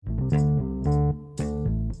Hello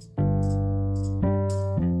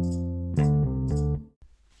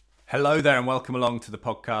there and welcome along to the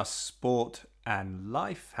podcast Sport and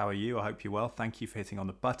Life. How are you? I hope you're well. Thank you for hitting on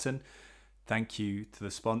the button. Thank you to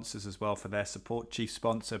the sponsors as well for their support. Chief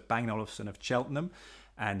sponsor Bang & Olufsen of Cheltenham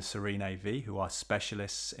and Serene AV, who are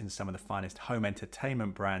specialists in some of the finest home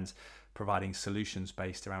entertainment brands, providing solutions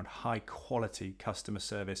based around high quality customer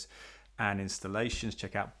service and installations.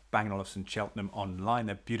 Check out Bang & Olufsen Cheltenham online,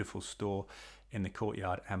 their beautiful store in the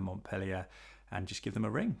Courtyard and Montpellier, and just give them a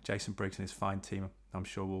ring. Jason Briggs and his fine team, I'm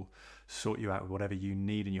sure, will sort you out with whatever you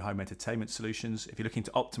need in your home entertainment solutions. If you're looking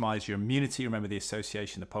to optimize your immunity, remember the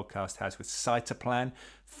association the podcast has with Cytoplan,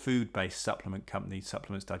 food-based supplement company,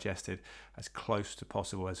 supplements digested as close to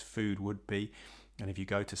possible as food would be. And if you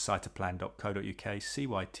go to cytoplan.co.uk,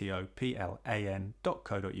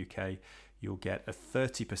 cytoplan.co.uk, you'll get a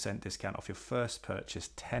 30% discount off your first purchase,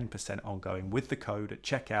 10% ongoing with the code at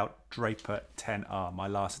checkout, Draper10R. My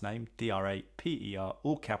last name, D-R-A-P-E-R,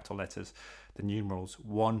 all capital letters, the numerals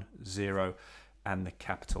 10 and the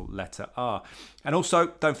capital letter R. And also,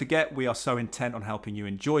 don't forget, we are so intent on helping you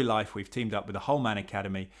enjoy life. We've teamed up with the Whole Man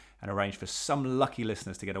Academy and arranged for some lucky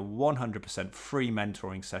listeners to get a 100% free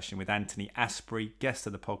mentoring session with Anthony Asprey, guest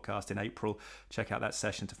of the podcast in April. Check out that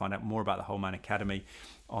session to find out more about the Whole Man Academy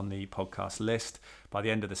on the podcast list. By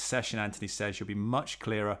the end of the session, Anthony says you'll be much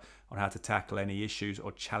clearer on how to tackle any issues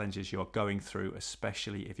or challenges you're going through,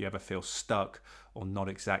 especially if you ever feel stuck or not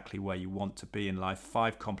exactly where you want to be in life.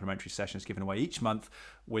 5 complimentary sessions given away each month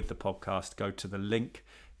with the podcast. Go to the link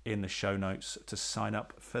in the show notes to sign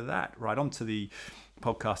up for that. Right, on to the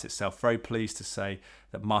podcast itself. Very pleased to say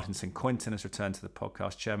that Martin St. Quintin has returned to the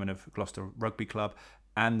podcast, chairman of Gloucester Rugby Club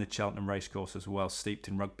and the Cheltenham Racecourse as well, steeped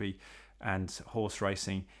in rugby and horse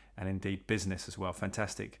racing and indeed business as well.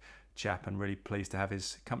 Fantastic chap and really pleased to have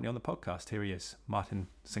his company on the podcast. Here he is, Martin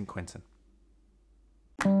St. Quintin.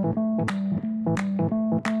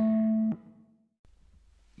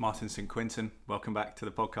 Martin St. Quintin, welcome back to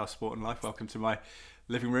the podcast Sport and Life. Welcome to my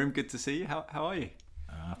living room. Good to see you. How are you?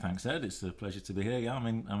 Thanks, Ed. It's a pleasure to be here. Yeah, I'm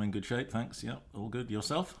in good shape. Thanks. Yeah, all good.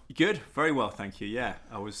 Yourself? Good. Very well, thank you. Yeah,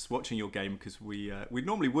 I was watching your game because we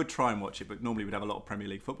normally would try and watch it, but normally we'd have a lot of Premier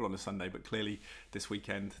League football on a Sunday. But clearly this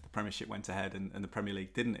weekend the Premiership went ahead and the Premier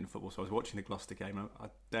League didn't in football. So I was watching the Gloucester game. I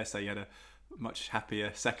dare say you had a much happier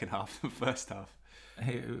second half than first half.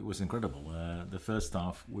 It was incredible. The first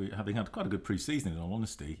half, having had quite a good pre-season, in all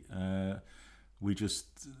honesty, we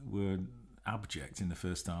just were abject in the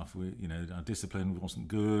first half. Our discipline wasn't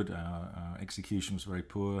good. Our execution was very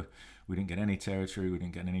poor. We didn't get any territory. We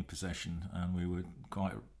didn't get any possession, and we were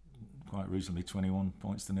quite reasonably 21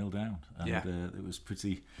 points to 0 down. And it was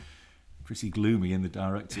pretty gloomy in the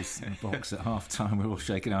director's box at half time. We were all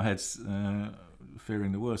shaking our heads,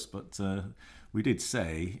 fearing the worst. But we did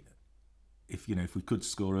say, if we could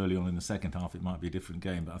score early on in the second half, it might be a different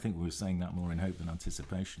game. But I think we were saying that more in hope than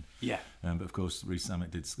anticipation. Yeah. But of course, Rhys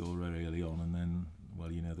Sammet did score very early on, and then, well,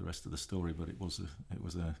 the rest of the story. But it was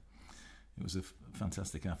a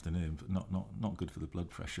fantastic afternoon, but not good for the blood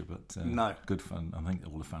pressure, but no, good fun. I think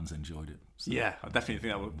all the fans enjoyed it. So, yeah, I definitely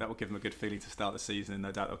think that will give them a good feeling to start the season, and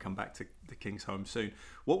no doubt they'll come back to the King's home soon.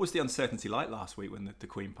 What was the uncertainty like last week when the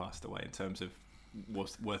Queen passed away in terms of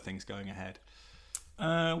were things going ahead?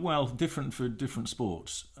 Well, different for different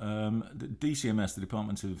sports. The DCMS, the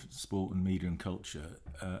Department of Sport and Media and Culture,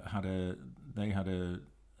 had an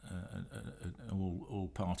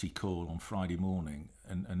all-party call on Friday morning,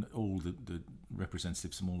 and all the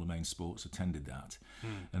representatives from all the main sports attended that.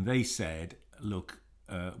 And they said, look,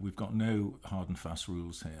 we've got no hard and fast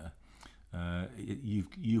rules here.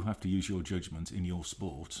 You have to use your judgment in your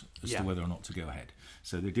sport as to whether or not to go ahead.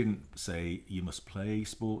 So they didn't say you must play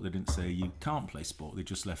sport. They didn't say you can't play sport. They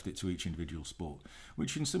just left it to each individual sport,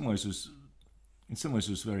 which in some ways was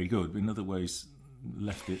very good. But in other ways,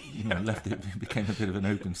 it became a bit of an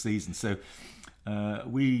open season. So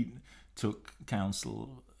we took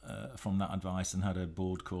counsel from that advice and had a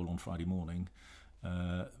board call on Friday morning.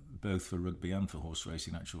 Both for rugby and for horse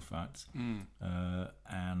racing, in actual fact.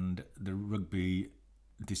 And the rugby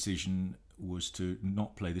decision was to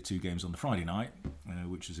not play the 2 games on the Friday night,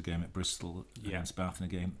 which was a game at Bristol against Bath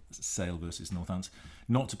and a game Sale versus Northants.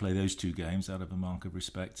 Not to play those 2 games out of a mark of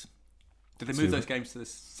respect. Did they move those games to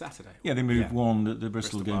this Saturday? Yeah, they moved one. The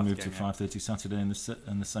Bristol game moved to 5:30 Saturday, and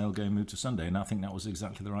the Sale game moved to Sunday. And I think that was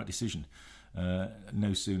exactly the right decision.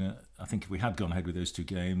 No sooner, I think, if we had gone ahead with those 2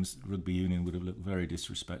 games, Rugby Union would have looked very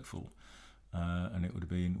disrespectful, and we would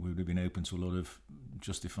have been open to a lot of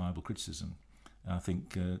justifiable criticism. I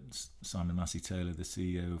think Simon Massey-Taylor, the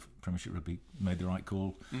CEO of Premiership Rugby, made the right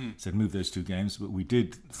call. Said move those 2 games, but we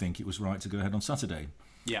did think it was right to go ahead on Saturday.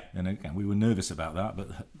 Yeah. And again, we were nervous about that, but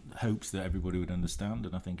hoped that everybody would understand,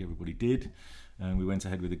 and I think everybody did. And we went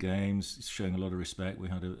ahead with the games, showing a lot of respect. We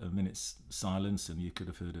had a minute's silence, and you could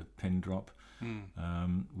have heard a pin drop.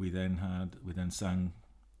 We then sang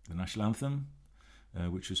the national anthem,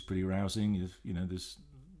 which was pretty rousing. There's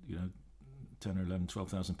 10 or 11,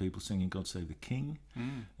 12,000 people singing "God Save the King,"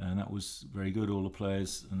 and that was very good. All the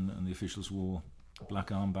players and the officials wore black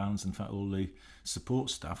armbands. In fact, all the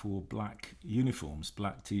support staff wore black uniforms,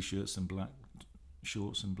 black t-shirts and black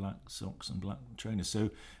shorts and black socks and black trainers.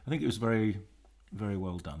 So I think it was very, very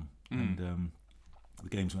well done. And the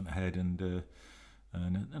games went ahead, and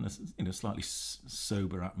a slightly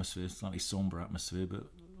sober atmosphere, slightly sombre atmosphere, but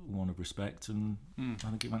one of respect, and I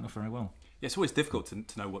think it went off very well. Yeah, it's always difficult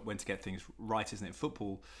to know when to get things right, isn't it?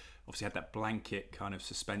 Football obviously had that blanket kind of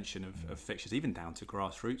suspension of fixtures, even down to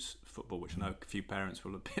grassroots football, which I know a few parents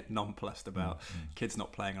were a bit nonplussed about, kids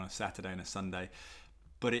not playing on a Saturday and a Sunday.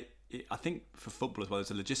 But I think for football as well,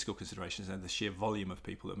 there's a logistical considerations and the sheer volume of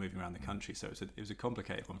people that are moving around the country. So it was a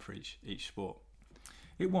complicated one for each sport.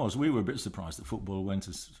 It was. We were a bit surprised that football went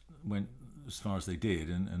as far as they did,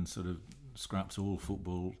 and sort of scrapped all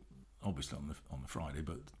football, obviously on the Friday,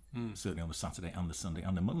 but certainly on the Saturday and the Sunday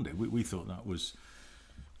and the Monday. We thought that was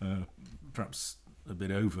perhaps a bit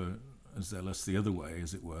overzealous the other way,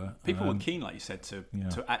 as it were. People were keen, like you said, to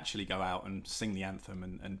actually go out and sing the anthem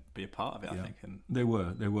and be a part of it, I think. And They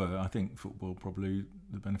were. I think football, probably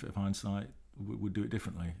the benefit of hindsight, would do it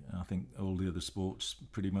differently. I think all the other sports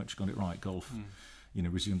pretty much got it right. Golf,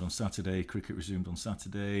 resumed on Saturday. Cricket resumed on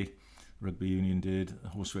Saturday. Rugby union did.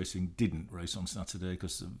 Horse racing didn't race on Saturday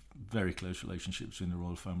because of very close relationship between the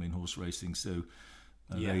royal family and horse racing. So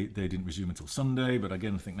they didn't resume until Sunday. But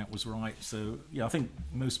again, I think that was right. So I think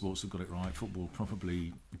most sports have got it right. Football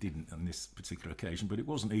probably didn't on this particular occasion, but it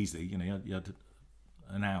wasn't easy. You had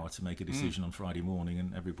an hour to make a decision on Friday morning,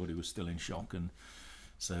 and everybody was still in shock. And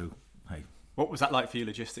so, hey. What was that like for you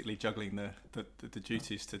logistically, juggling the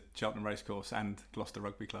duties to Cheltenham Racecourse and Gloucester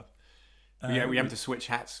Rugby Club? We had to switch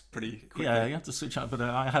hats pretty quickly. Yeah, you had to switch hats, but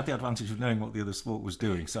I had the advantage of knowing what the other sport was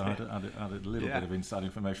doing, so I had a little bit of inside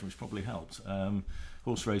information, which probably helped.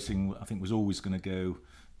 Horse racing, I think, was always going to go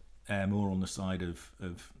more on the side of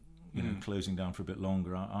closing down for a bit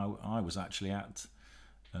longer. I was actually at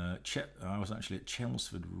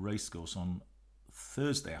Chelmsford Racecourse on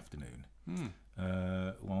Thursday afternoon.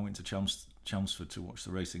 I went to Chelmsford to watch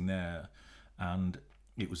the racing there, and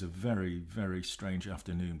it was a very, very strange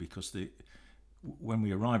afternoon because when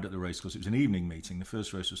we arrived at the racecourse, it was an evening meeting. The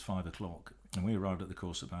first race was 5 o'clock, and we arrived at the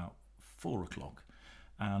course about 4 o'clock,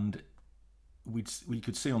 and we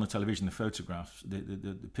could see on the television the photographs,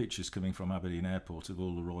 the pictures coming from Aberdeen Airport of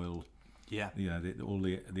all the royal, all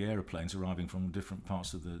the aeroplanes arriving from different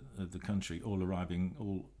parts of the country, all arriving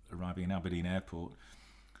in Aberdeen Airport,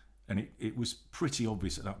 and it was pretty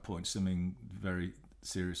obvious at that point something very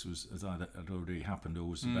serious had already happened or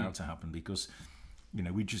was about to happen, because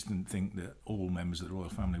we just didn't think that all members of the royal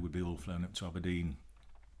family would be all flown up to Aberdeen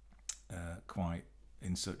quite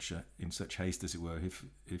in such haste, as it were, if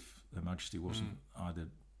Her Majesty wasn't either.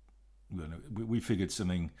 We figured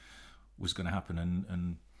something was going to happen,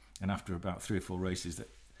 and after about 3 or 4 races, that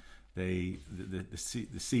the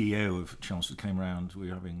CEO of Chelmsford came around. We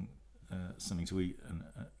were having something to eat,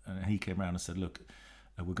 and he came around and said, "Look,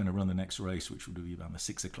 we're going to run the next race, which will be about the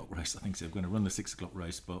 6 o'clock race, I think. So we're going to run the 6 o'clock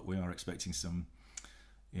race, but we are expecting some,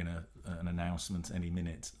 an announcement any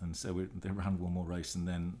minute." And so they ran one more race, and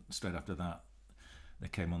then straight after that, they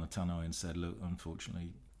came on the tannoy and said, "Look,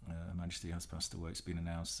 unfortunately, Her Majesty has passed away. It's been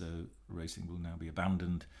announced, so racing will now be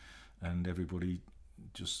abandoned." And everybody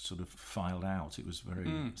just sort of filed out. It was very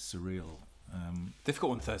surreal.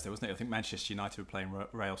 Difficult on Thursday, wasn't it? I think Manchester United were playing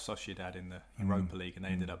Real Sociedad in the Europa League, and they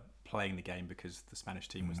ended up playing the game because the Spanish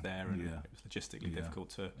team was there, and it was logistically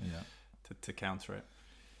difficult to counter it.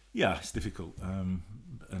 Yeah, it's difficult.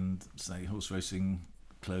 And say horse racing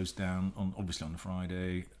closed down obviously on the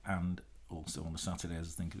Friday and also on the Saturday. I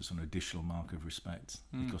think it was an additional mark of respect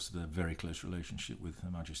because of their very close relationship with Her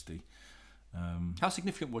Majesty. How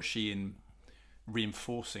significant was she in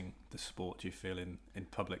reinforcing the sport, do you feel, in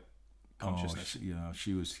public consciousness?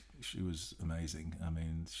 She was amazing. I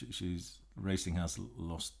mean, racing has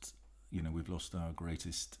lost. We've lost our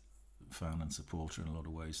greatest fan and supporter in a lot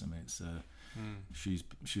of ways. I mean, it's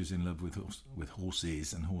she was in love with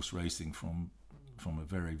horses and horse racing from a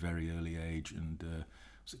very, very early age, and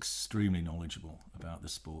was extremely knowledgeable about the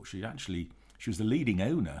sport. She was the leading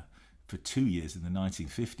owner for 2 years in the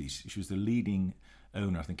 1950s. She was the leading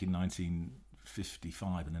owner, I think, in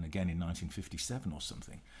 1955, and then again in 1957 or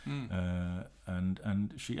something.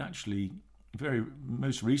 And she actually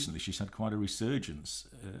most recently, she's had quite a resurgence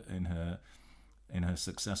in her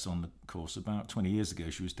success on the course. About 20 years ago,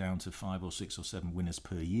 she was down to 5 or 6 or 7 winners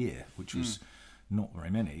per year, which was not very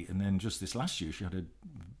many. And then just this last year, she had a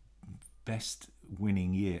best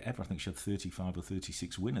winning year ever. I think she had 35 or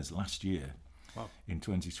 36 winners last year. Wow. In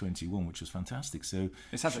 2021, which was fantastic. So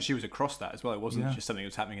it sounds like she was across that as well. It wasn't just something that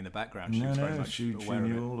was happening in the background. She was very much aware she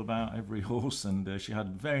knew of it. all about every horse, and she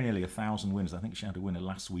had very nearly 1,000 winners. I think she had a winner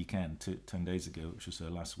last weekend, 10 days ago, which was her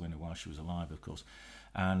last winner while she was alive, of course.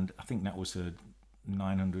 And I think that was her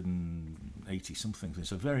 980 something.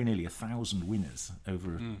 So very nearly 1,000 winners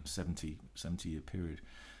over a 70 year period.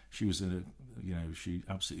 She was she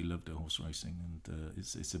absolutely loved her horse racing, and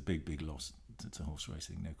it's a big loss to horse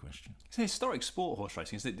racing, no question. It's a historic sport, horse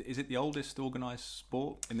racing. Is it the oldest organised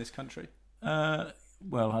sport in this country?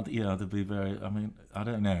 Well, there'd be very. I mean, I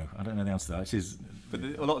don't know the answer to that. It is, but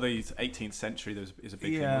a lot of the 18th century is a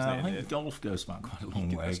big thing, wasn't it? Yeah, I think golf goes back quite a long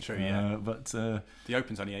way. That's true, yeah. But the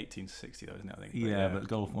Open's only 1860, though, isn't it? I think. But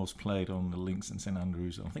golf was played on the links in St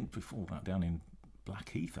Andrews. I think before that, down in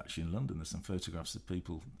Blackheath, actually, in London. There's some photographs of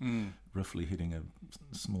people roughly hitting a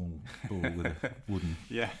small ball with a wooden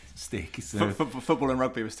stick. So football and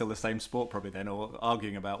rugby were still the same sport probably then, or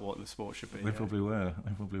arguing about what the sport should be. They probably were.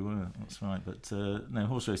 That's right. But no,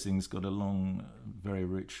 horse racing's got a long, very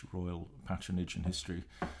rich royal patronage and history.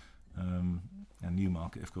 And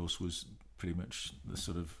Newmarket, of course, was pretty much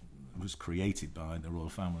was created by the royal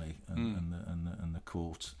family, and the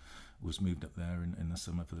court was moved up there in the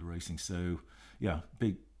summer for the racing. So, yeah,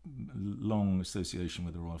 big, long association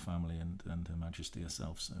with the royal family and Her Majesty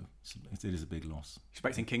herself. So it is a big loss.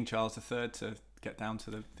 Expecting King Charles III to get down to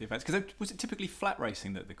the events, because was it typically flat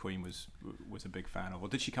racing that the Queen was a big fan of, or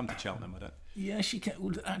did she come to Cheltenham? Yeah, she came,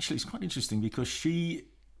 well, actually, it's quite interesting because she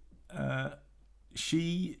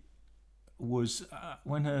was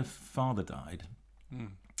when her father died.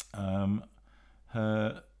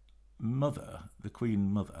 Her mother, the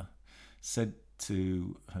Queen Mother, said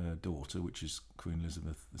to her daughter, which is Queen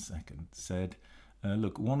Elizabeth II, said,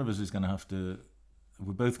 look, one of us is going to have to,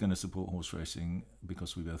 we're both going to support horse racing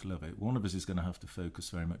because we both love it. One of us is going to have to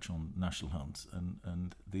focus very much on National Hunt,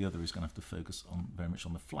 and the other is going to have to focus very much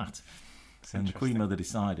on the flat. And the Queen Mother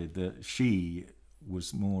decided that she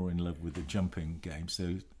was more in love with the jumping game,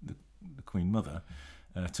 so the Queen Mother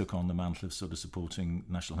took on the mantle of sort of supporting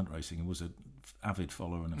National Hunt racing and was an avid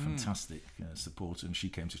follower and a fantastic supporter. And she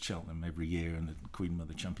came to Cheltenham every year, and the Queen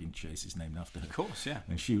Mother Champion Chase is named after her. Of course, yeah.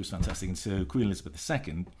 And she was fantastic. And so Queen Elizabeth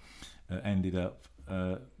II ended up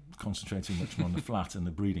concentrating much more on the flat and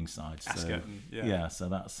the breeding side. So, so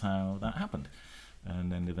that's how that happened.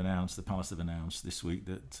 And then the palace have announced this week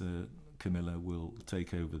that Camilla will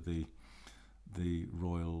take over the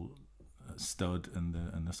royal stud and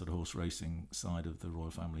the sort of horse racing side of the royal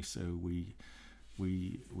family. So we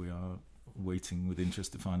are waiting with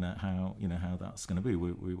interest to find out how that's going to be.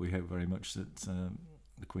 We hope very much that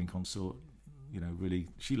the Queen Consort, really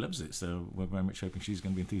she loves it. So we're very much hoping she's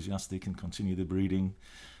going to be enthusiastic and continue the breeding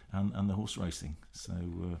and the horse racing. So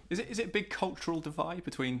is it a big cultural divide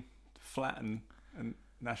between flat and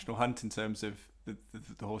National Hunt in terms of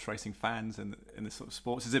the horse racing fans and the sort of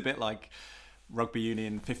sports? Is it a bit like rugby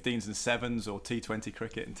union 15s and 7s or T20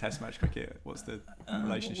 cricket and test match cricket? What's the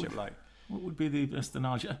relationship like? What would be the best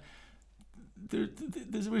analogy?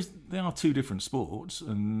 There are two different sports,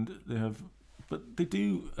 and but they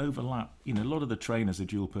do overlap. A lot of the trainers are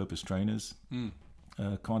dual purpose trainers.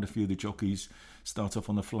 Quite a few of the jockeys start off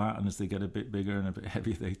on the flat, and as they get a bit bigger and a bit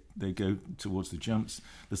heavier, they go towards the jumps.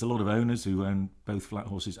 There's a lot of owners who own both flat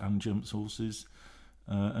horses and jumps horses.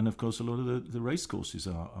 And of course, a lot of the race courses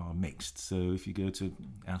are mixed. So if you go to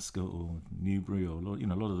Ascot or Newbury or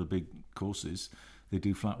a lot of the big courses, they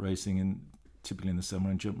do flat racing typically in the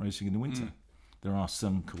summer and jump racing in the winter. There are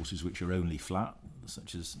some courses which are only flat,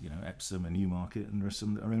 such as Epsom and Newmarket, and there are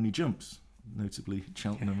some that are only jumps, notably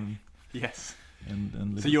Cheltenham. Yes.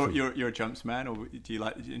 And so you're a jumps man, or do you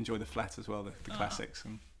enjoy the flat as well, the classics?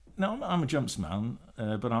 No, I'm a jumps man,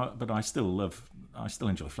 but I still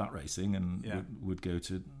enjoy flat racing, and would go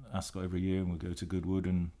to Ascot every year, and would go to Goodwood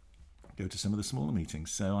and go to some of the smaller meetings.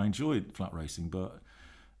 So I enjoyed flat racing, but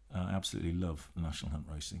I absolutely love National Hunt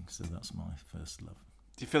racing. So that's my first love.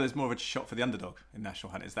 Do you feel there's more of a shot for the underdog in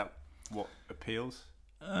National Hunt? Is that what appeals?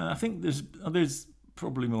 I think there's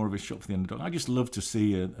probably more of a shot for the underdog. I just love to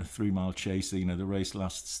see a 3-mile chase. The race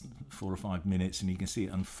lasts 4 or 5 minutes, and you can see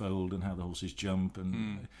it unfold and how the horses jump.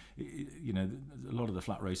 And a lot of the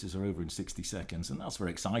flat races are over in 60 seconds, and that's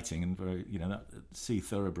very exciting. And very, that see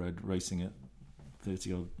thoroughbred racing at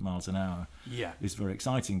 30 odd miles an hour is very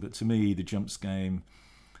exciting. But to me, the jumps game,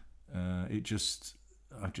 I just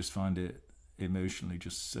find it emotionally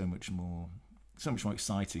just so much more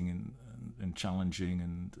exciting and challenging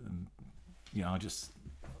and I just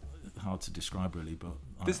hard to describe really. But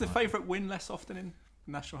does the favourite win less often in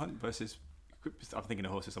National Hunt versus? I'm thinking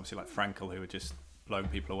of horses obviously like Frankel, who are just blowing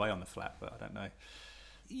people away on the flat, but I don't know.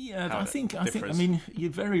 Yeah, I think. I mean, you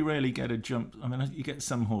very rarely get a jump. I mean, you get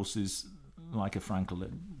some horses like a Frankel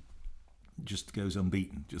that just goes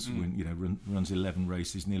unbeaten, runs 11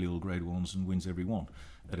 races, nearly all Grade 1s, and wins every one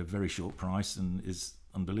at a very short price and is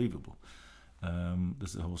unbelievable.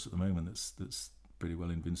 There's a horse at the moment that's pretty well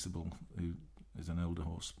invincible, who is an older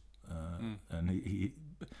horse, and he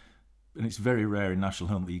and it's very rare in National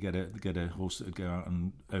Hunt that you get a horse that would go out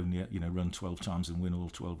and only run 12 times and win all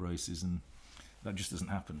 12 races, and that just doesn't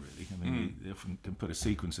happen really. I mean, they often can put a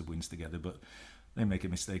sequence of wins together, but they make a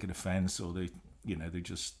mistake at a fence, or they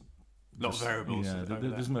just variables. Yeah,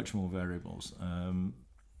 there's much more variables, and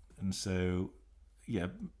so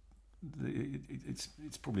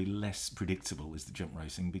it's probably less predictable is the jump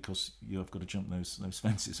racing, because you've got to jump those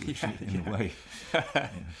fences, which in a way.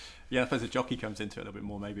 I suppose the jockey comes into it a little bit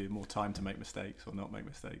more, maybe more time to make mistakes or not make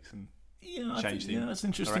mistakes, and change the that's an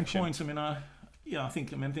interesting direction. point. I mean, I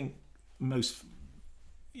think most.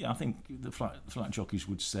 I think the flat jockeys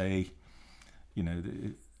would say,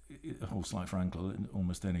 a horse like Frankel,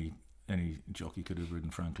 almost any jockey could have ridden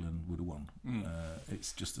Frankel and would have won.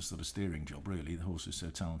 It's just a sort of steering job, really. The horse is so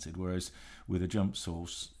talented. Whereas with a jumps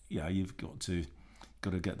horse, you've got to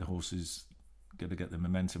get the horses, got to get the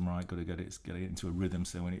momentum right, got to get it into a rhythm.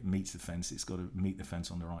 So when it meets the fence, it's got to meet the fence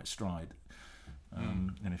on the right stride.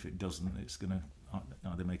 And if it doesn't, it's going to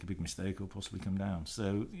either make a big mistake or possibly come down.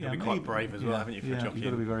 So you'll be quite brave as well, haven't you? For jockeying? You've got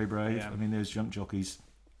to be very brave. Yeah. I mean, those jump jockeys,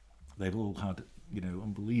 they've all had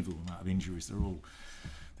unbelievable amount of injuries.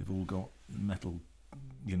 They've all got metal,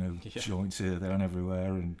 joints here, there, and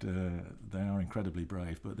everywhere, and they are incredibly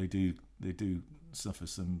brave. But they do suffer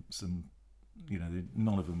some.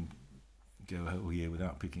 None of them go a whole year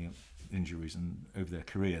without picking up injuries, and over their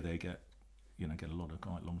career they get a lot of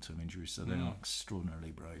quite long-term injuries. So they are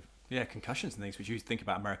extraordinarily brave. Yeah, concussions and things, which you think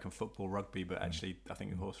about American football, rugby, but actually I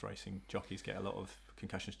think horse racing jockeys get a lot of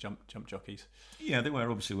concussions, jump jockeys. Yeah, they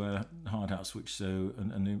obviously wear hard hats, which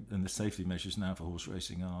and the safety measures now for horse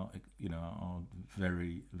racing are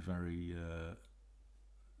very, very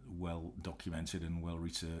well documented and well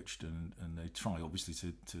researched, and they try obviously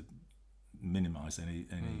to minimise any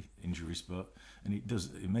injuries, and it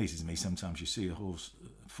amazes me sometimes. You see a horse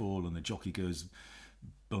fall and the jockey goes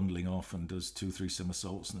bundling off and does 2-3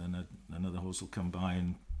 somersaults, and then another horse will come by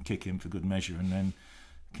and kick him for good measure, and then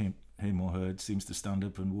him or her seems to stand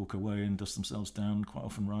up and walk away and dust themselves down, quite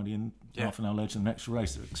often riding half an hour later to the next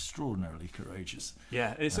race. They're extraordinarily courageous.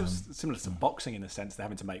 Yeah, it's similar to boxing in the sense they're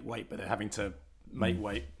having to make weight, but they're having to make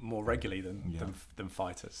weight more regularly than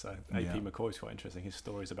fighters. So AP McCoy's quite interesting. His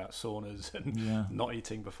stories about saunas and not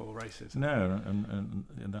eating before races. No, and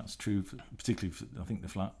that's true. Particularly, I think the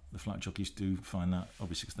flat jockeys do find that,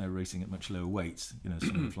 obviously, because they're racing at much lower weights.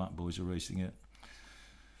 Some of the flat boys are racing at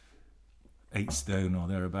 8 stone or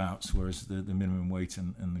thereabouts, whereas the minimum weight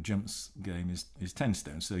in the jumps game is 10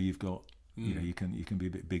 stone. So you've got you can be a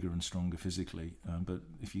bit bigger and stronger physically, but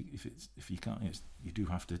if you can't, you do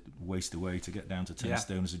have to waste away to get down to 10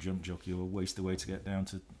 stone as a jump jockey, or waste away to get down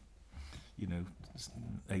to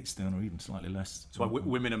 8 stone or even slightly less. So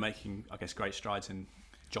women are making, I guess, great strides in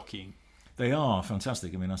jockeying. They are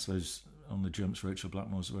fantastic. I mean, I suppose on the jumps, Rachel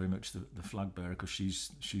Blackmore's very much the flag bearer, because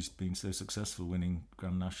she's been so successful, winning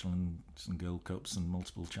Grand National and some Gold Cups and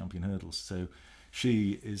multiple champion hurdles. So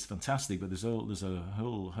she is fantastic, but there's a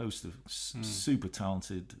whole host of super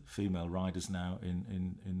talented female riders now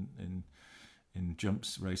in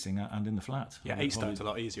jumps racing and in the flat. Yeah, 8 stone's a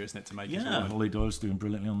lot easier, isn't it, to make? Yeah, Holly Doyle's doing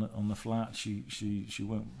brilliantly on the flat. She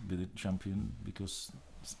won't be the champion because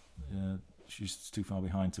she's too far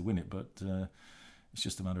behind to win it, but it's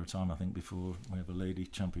just a matter of time, I think, before we have a lady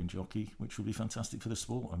champion jockey, which will be fantastic for the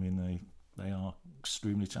sport. I mean, they are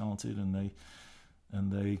extremely talented, and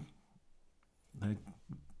they're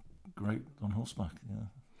great on horseback. Yeah.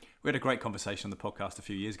 We had a great conversation on the podcast a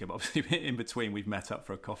few years ago, but obviously in between we've met up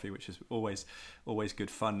for a coffee, which is always good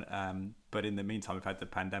fun. But in the meantime, we've had the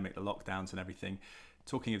pandemic, the lockdowns and everything.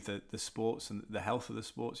 Talking of the sports and the health of the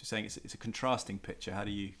sports, you're saying it's a contrasting picture. How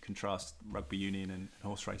do you contrast rugby union and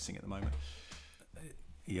horse racing at the moment?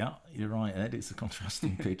 Yeah, you're right, Ed. It's a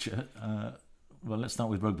contrasting picture. Well, let's start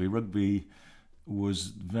with rugby. Rugby was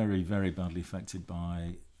very, very badly affected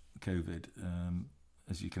by COVID.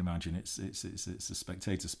 As you can imagine, it's a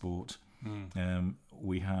spectator sport.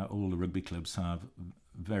 We have all the rugby clubs have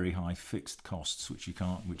very high fixed costs, which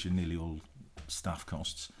are nearly all staff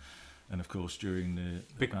costs. And of course, during the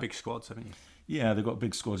big squads, haven't you? Yeah, they've got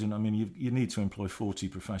big squads. And I mean, you need to employ 40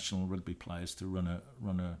 professional rugby players to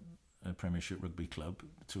run a Premiership rugby club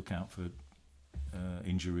to account for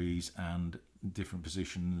injuries and different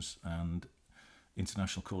positions and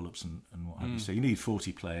international call-ups and what have you. So you need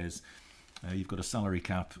 40 players. You've got a salary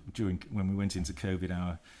cap. When we went into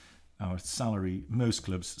COVID, our salary, most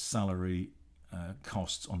clubs' salary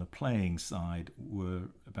costs on the playing side were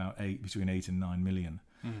about between 8 and 9 million.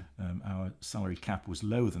 Our salary cap was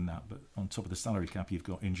lower than that, but on top of the salary cap, you've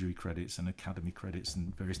got injury credits and academy credits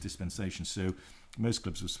and various dispensations. So most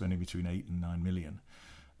clubs were spending between 8 and 9 million.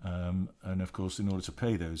 And of course, in order to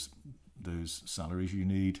pay those salaries, you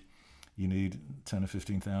need 10 or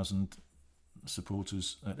 15,000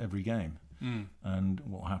 supporters at every game. And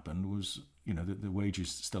what happened was, the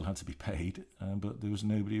wages still had to be paid, but there was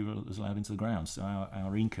nobody who was allowed into the ground. So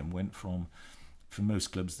our income went from, for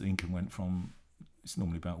most clubs, the income went from, it's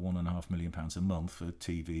normally about £1.5 million a month for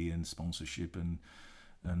TV and sponsorship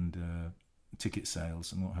and ticket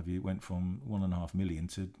sales and what have you. It went from 1.5 million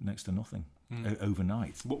to next to nothing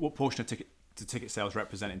overnight. What portion of ticket sales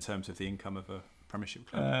represent in terms of the income of a Premiership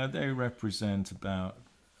club? They represent about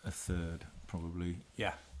a third, probably.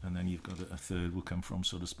 Yeah. And then you've got a third will come from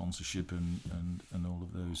sort of sponsorship and all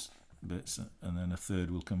of those bits, and then a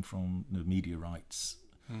third will come from the media rights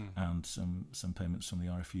and some payments from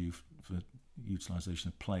the RFU for utilisation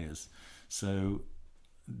of players. So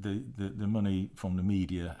the money from the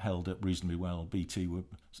media held up reasonably well. BT,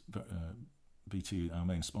 our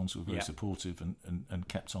main sponsor, were very supportive and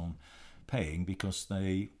kept on paying because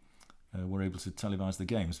they were able to televise the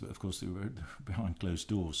games, but of course they were behind closed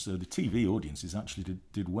doors. So the TV audiences actually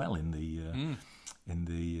did well in the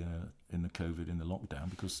COVID, in the lockdown,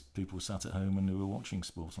 because people were sat at home and they were watching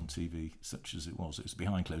sport on TV, such as it was. It was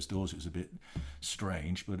behind closed doors. It was a bit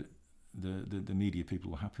strange, but the media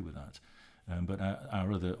people were happy with that. But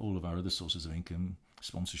all of our other sources of income,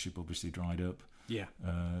 sponsorship obviously dried up. Yeah.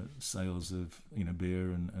 Sales of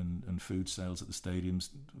beer and food sales at the stadiums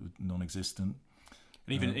were non-existent.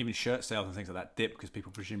 And even shirt sales and things like that dip because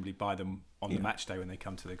people presumably buy them on the match day when they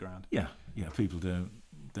come to the ground. Yeah. People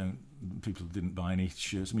didn't buy any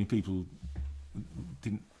shirts. I mean, people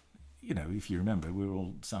didn't. If you remember, we were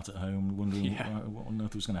all sat at home wondering what on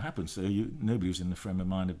earth was going to happen. So nobody was in the frame of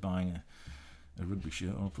mind of buying a rugby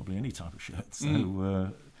shirt or probably any type of shirt. So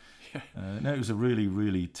no, it was a really,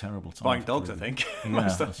 really terrible time. Buying dogs, I think.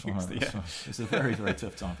 That's right. It's a very, very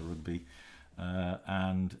tough time for rugby.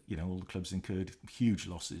 And all the clubs incurred huge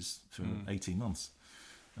losses for 18 months.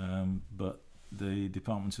 But the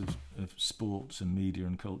Department of Sports and Media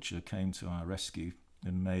and Culture came to our rescue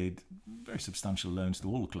and made very substantial loans to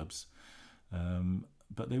all the clubs.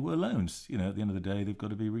 But they were loans. At the end of the day, they've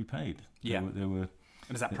got to be repaid. Yeah. They were.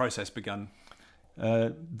 And has that process begun?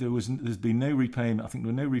 There's been no repayment. I think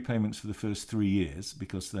there were no repayments for the first 3 years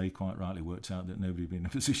because they quite rightly worked out that nobody would be in a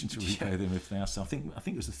position to repay them if they asked. So I think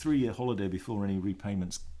it was a 3-year holiday before any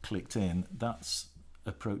repayments clicked in. That's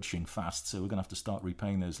approaching fast, so we're going to have to start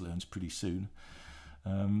repaying those loans pretty soon.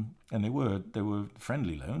 And they were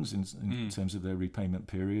friendly loans in terms of their repayment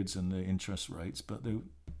periods and the interest rates, but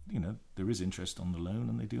there is interest on the loan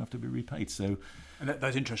and they do have to be repaid. So, and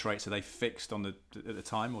those interest rates, are they fixed at the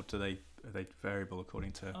time, or are they variable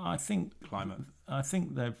according to climate? I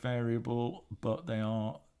think they're variable, but they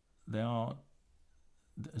are.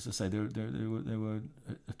 As I say, they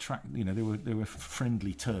were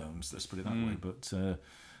friendly terms. Let's put it that way. But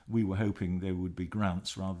we were hoping there would be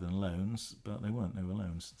grants rather than loans, but they weren't. They were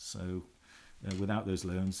loans. So without those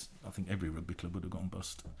loans, I think every rugby club would have gone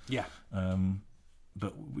bust. Yeah.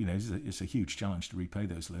 But it's a huge challenge to repay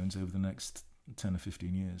those loans over the next 10 or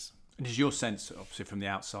 15 years. And is your sense, obviously from the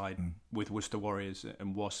outside, with Worcester Warriors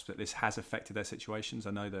and Wasps, that this has affected their situations?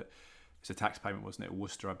 I know that it's a tax payment, wasn't it? At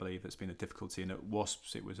Worcester, I believe, that's been a difficulty, and at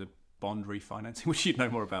Wasps, it was a bond refinancing, which you'd know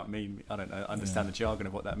more about me. I don't know. I understand the jargon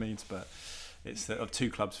of what that means, but it's of two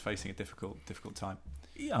clubs facing a difficult time.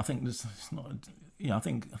 Yeah, I think it's not. I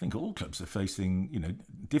think all clubs are facing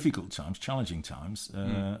difficult times, challenging times.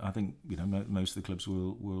 I think most of the clubs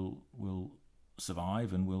will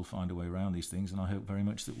survive and will find a way around these things, and I hope very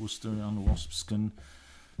much that Worcester and the Wasps can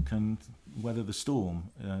weather the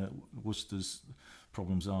storm. Worcester's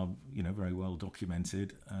problems are very well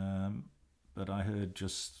documented, but I heard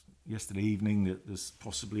just yesterday evening that there's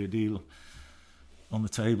possibly a deal on the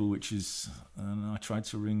table, and I tried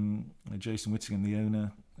to ring Jason Whittingham, the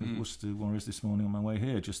owner of Worcester Warriors, this morning on my way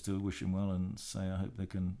here, just to wish him well and say I hope they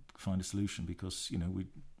can find a solution, because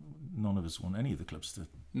none of us want any of the clubs to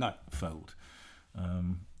fold.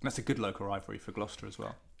 That's a good local rivalry for Gloucester as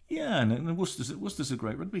well. Yeah, and Worcester's a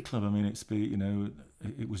great rugby club. I mean,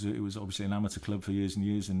 it was obviously an amateur club for years and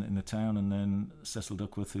years in the town, and then Cecil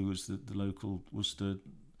Duckworth, who was the local Worcester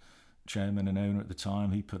chairman and owner at the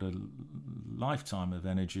time, he put a lifetime of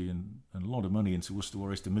energy and a lot of money into Worcester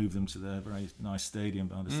Warriors to move them to their very nice stadium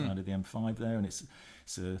by the side of the M5 there, and it's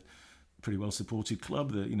a pretty well supported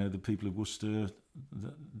club. That the people of Worcester,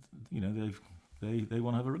 they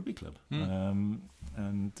want to have a rugby club, and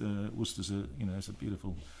Worcester's it's a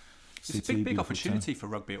beautiful city. It's a big opportunity for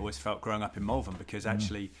rugby. I always felt growing up in Malvern, because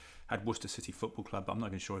actually had Worcester City Football Club. I'm not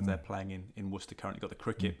even sure if they're playing in Worcester currently. Got the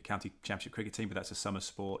cricket county championship cricket team, but that's a summer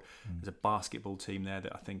sport. There's a basketball team there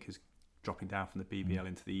that I think is dropping down from the BBL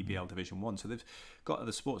into the EBL Division 1. So they've got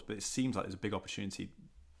other sports, but it seems like there's a big opportunity,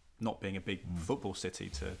 not being a big football city,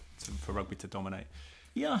 for rugby to dominate.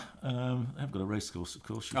 Yeah, they've got a racecourse, of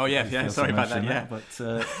course. Yeah. Sorry about that. Yeah, but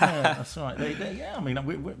yeah, that's right. I mean,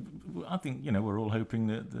 I think we're all hoping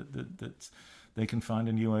that they can find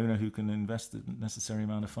a new owner who can invest the necessary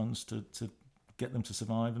amount of funds to get them to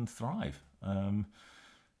survive and thrive.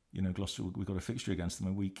 Gloucester, we've got a fixture against them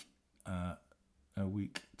a week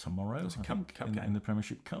tomorrow, in the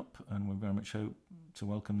Premiership Cup, and we very much hope to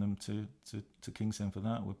welcome them to Kingsholm for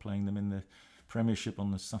that. We're playing them in the Premiership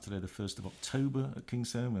on the Saturday, the 1st of October at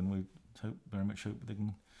Kingsholm, and we very much hope they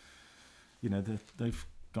can, they've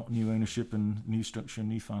got new ownership and new structure and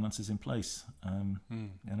new finances in place, and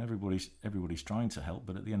everybody's trying to help.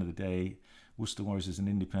 But at the end of the day, Worcester Warriors is an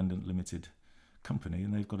independent, limited company,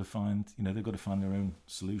 and they've got to find their own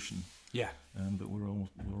solution. Yeah. But we're all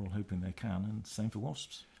hoping they can, and same for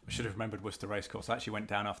Wasps. We should have remembered Worcester Racecourse. I actually went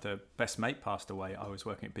down after Best Mate passed away. I was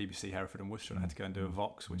working at BBC Hereford and Worcester, and I had to go and do a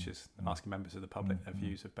Vox, which is asking members of the public their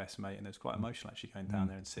views of Best Mate, and it was quite emotional actually going down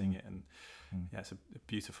there and seeing it. And yeah, it's a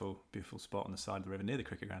beautiful, beautiful spot on the side of the river near the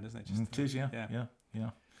cricket ground, isn't it? It is, yeah.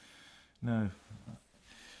 No,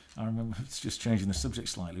 I remember, it's just changing the subject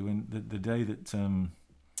slightly. When the day that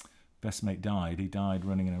Best Mate died, he died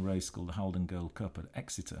running in a race called the Haldon Gold Cup at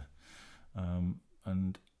Exeter,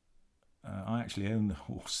 and I actually own the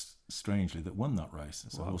horse, strangely, that won that race.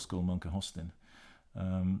 It's a horse called Munker Hostin.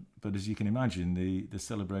 But as you can imagine, the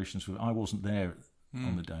celebrations were... I wasn't there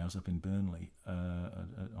on the day. I was up in Burnley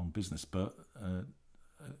on business. But a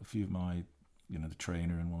few of my, the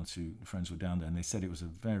trainer and one or two friends were down there, and they said it was a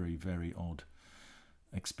very, very odd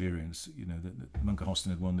experience. That Munker Hostin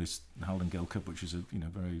had won this Haldon Gold Cup, which is a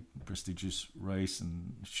very prestigious race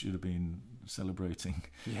and should have been celebrating.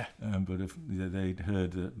 Yeah. But if they'd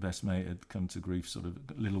heard that Best Mate had come to grief sort of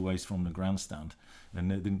a little ways from the grandstand,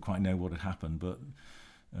 and they didn't quite know what had happened, but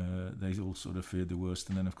they all sort of feared the worst.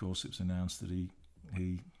 And then, of course, it was announced that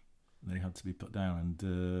they had to be put down,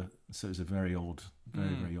 and so it was a very odd,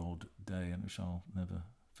 very odd day, and which I'll never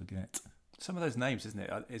forget. Some of those names, isn't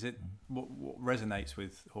it? Is it what resonates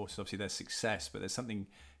with horses? Obviously, there's success, but there's something.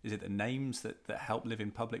 Is it the names that help live in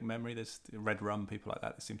public memory? There's Red Rum, people like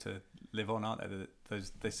that seem to live on, aren't they?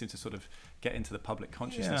 They seem to sort of get into the public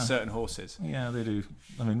consciousness. Yeah. Certain horses. Yeah, they do.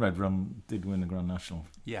 I mean, Red Rum did win the Grand National.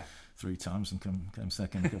 Yeah. 3 times and came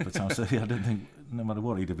second a couple of times. So I don't think, no matter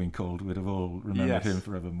what he'd have been called, we'd have all remembered him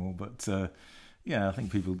forevermore. But yeah, I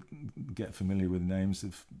think people get familiar with names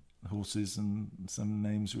of horses, and some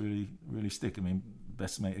names really, really stick. I mean,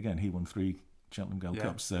 Best Mate, again, he won 3 Cheltenham Gold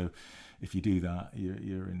Cups. So if you do that,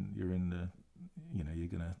 you're in the, you're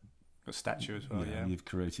gonna a statue as well. Yeah, you've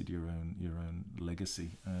created your own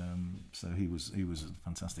legacy. So he was a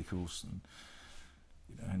fantastic horse, and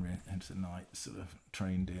Henry Henderson Knight sort of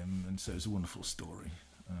trained him, and so it's a wonderful story.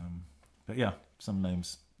 But yeah, some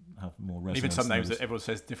names have more resonance. Even some names that everyone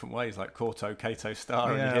says different ways, like Corto, Cato,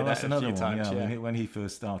 Star. Yeah, and you hear that's that another a few one. times. Yeah, when he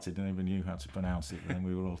first started, and never knew how to pronounce it. Then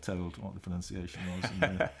we were all told what the pronunciation was.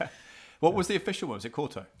 And, what was the official one? Was it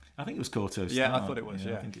Corto? I think it was Corto. Yeah, I thought it was.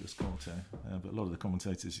 Yeah, I think it was Corto. But a lot of the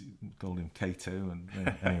commentators called him Cato. And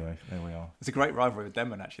anyway, there we are. It's a great rivalry with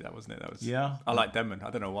Denman, actually. That wasn't it? That was. Yeah. I like Denman.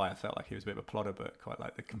 I don't know why. I felt like he was a bit of a plodder, but quite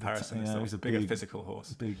like the comparison. He was a bigger physical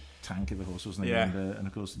horse. A big tank of a horse, wasn't he? Yeah. And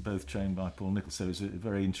of course, both trained by Paul Nicholls. So it was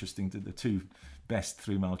very interesting. The 2 best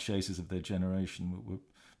 3-mile chasers of their generation were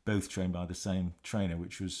both trained by the same trainer,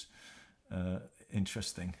 which was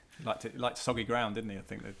interesting. Liked soggy ground, didn't he? I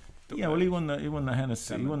think. Yeah, well, he won the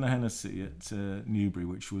Hennessy. He won the Hennessy at Newbury,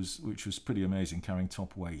 which was pretty amazing, carrying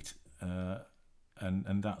top weight,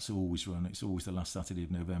 and that's always run. It's always the last Saturday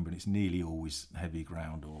of November, and it's nearly always heavy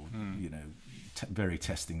ground or very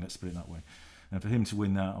testing. Let's put it that way. And for him to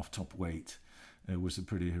win that off top weight was a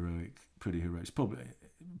pretty heroic. It's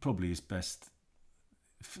probably his best.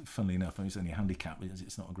 Funnily enough, I mean, it's only a handicap.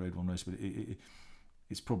 It's not a Grade 1 race, but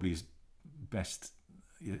it's probably his best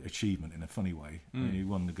achievement in a funny way. I mean, he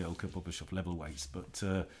won the Gold Cup off level weights, but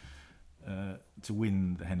to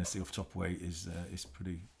win the Hennessy off top weight is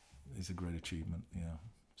a great achievement. Yeah.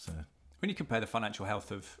 So when you compare the financial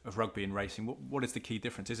health of rugby and racing, what is the key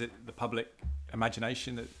difference? Is it the public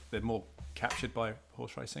imagination that they're more captured by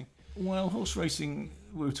horse racing? Well, horse racing.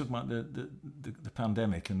 We were talking about the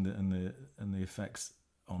pandemic and the effects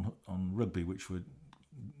on rugby, which were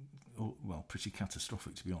pretty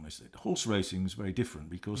catastrophic, to be honest. Horse racing is very different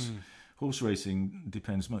because horse racing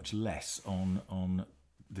depends much less on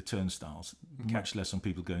the turnstiles, much less on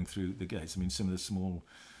people going through the gates. I mean, some of the small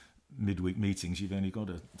midweek meetings, you've only got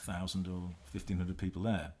 1,000 or 1,500 people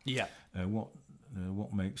there. Yeah.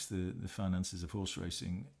 What makes the finances of horse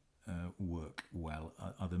racing work well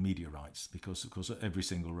are the media rights, because of course every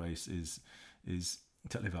single race is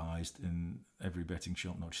televised in every betting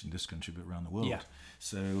shop, not just in this country but around the world. Yeah.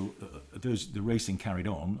 So the racing carried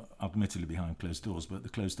on, admittedly behind closed doors, but the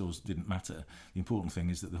closed doors didn't matter. The important thing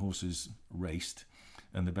is that the horses raced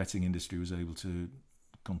and the betting industry was able to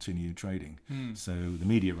continue trading. So the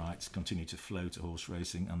media rights continue to flow to horse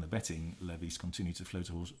racing, and the betting levies continue to flow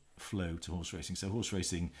to horse racing. So horse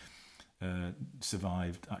racing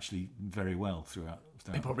survived actually very well throughout.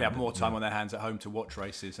 They probably have more time on their hands at home to watch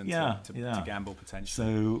races and to gamble potentially.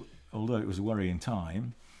 So although it was a worrying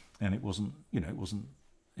time, and it was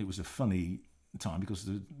a funny time because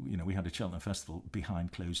we had a Cheltenham Festival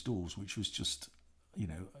behind closed doors, which was just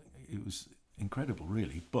it was incredible,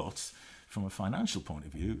 really. But from a financial point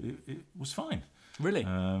of view, it was fine. Really?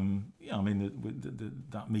 I mean,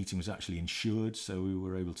 that meeting was actually insured, so we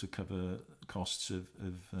were able to cover costs of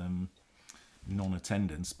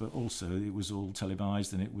non-attendance, but also it was all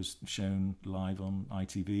televised and it was shown live on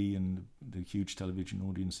ITV and the huge television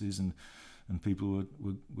audiences, and people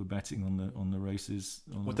were betting on the races.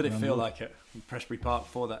 What did it feel like at Prestbury Park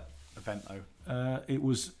for that event, though? It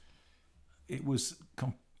was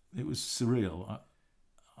surreal.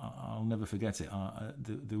 I'll never forget it. I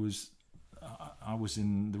was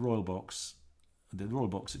in the Royal Box. The Royal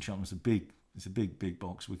Box at Cheltenham is it's a big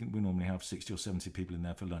box. We normally have 60 or 70 people in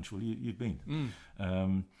there for lunch. Well, you've been.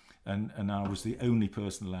 And I was the only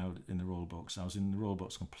person allowed in the Royal Box. I was in the Royal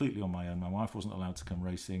Box completely on my own. My wife wasn't allowed to come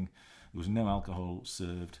racing. There was no alcohol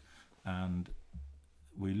served, and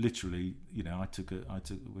we literally, we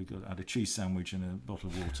had a cheese sandwich and a bottle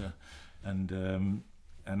of water, and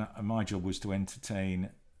my job was to entertain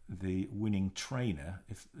the winning trainer.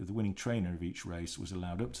 If the winning trainer of each race was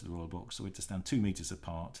allowed up to the Royal Box, so we had to stand 2 meters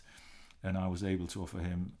apart, and I was able to offer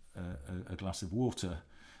him a glass of water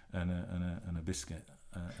and a biscuit,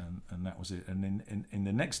 and that was it. And in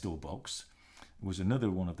the next door box was another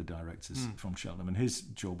one of the directors from Cheltenham, and his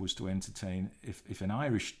job was to entertain. If an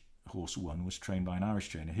Irish horse won, was trained by an Irish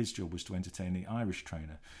trainer, his job was to entertain the Irish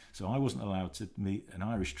trainer. So I wasn't allowed to meet an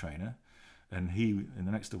Irish trainer, and in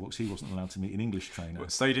the next door box, he wasn't allowed to meet an English trainer.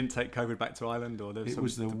 So you didn't take COVID back to Ireland, or it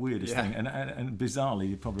was the weirdest thing. And bizarrely,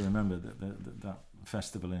 you probably remember that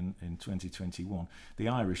festival in 2021. The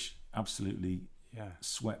Irish absolutely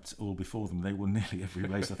swept all before them. They won nearly every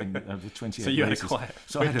race. I think over 28 so you races. Had a quiet.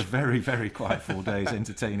 So I had a very, very quiet 4 days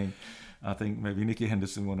entertaining. I think maybe Nicky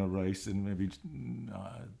Henderson won a race, and maybe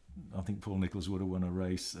I think Paul Nicholls would have won a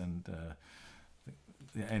race, and.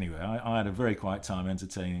 Anyway, I had a very quiet time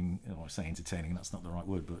entertaining. I say entertaining, that's not the right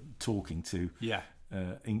word, but talking to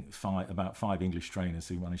about 5 English trainers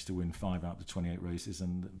who managed to win 5 out of the 28 races,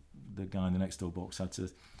 and the guy in the next door box had to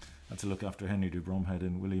look after Henry de Bromhead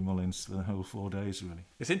and Willie Mullins for the whole 4 days. Really,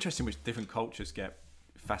 it's interesting which different cultures get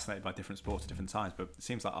fascinated by different sports at different times. But it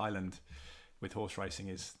seems like Ireland with horse racing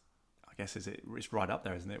is, I guess, it's right up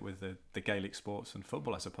there, isn't it, with the Gaelic sports and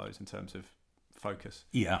football, I suppose, in terms of focus.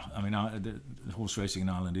 Yeah, I mean, the horse racing in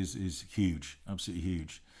Ireland is huge, absolutely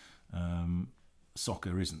huge.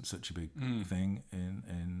 Soccer isn't such a big thing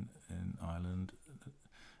in Ireland.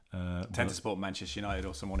 Tend to support Manchester United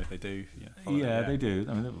or someone if they do. They do.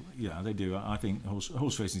 I mean, they do. I think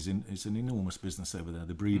horse racing is an enormous business over there.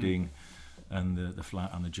 The breeding and the flat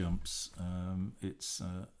and the jumps. It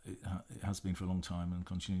has been for a long time and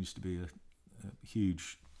continues to be a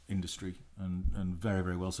huge industry and very,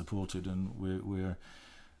 very well supported, and we're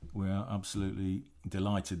absolutely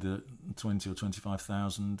delighted that 20 or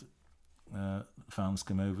 25,000 fans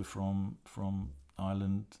come over from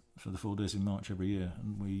Ireland for the 4 days in March every year,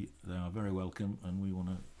 and they are very welcome, and we want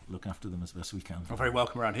to look after them as best we can. Well, very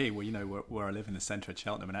welcome around here. Well, where I live in the centre of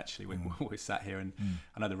Cheltenham, and actually we're sat here, and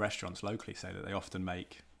I know the restaurants locally say that they often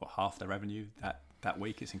make half their revenue that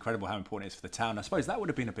week. It's incredible how important it is for the town. I suppose that would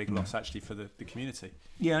have been a big loss actually for the community.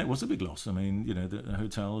 Yeah, it was a big loss. I mean, the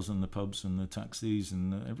hotels and the pubs and the taxis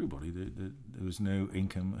and everybody. There was no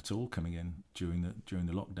income at all coming in during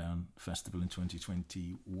the lockdown festival in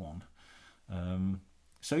 2021.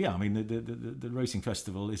 So yeah, I mean, the racing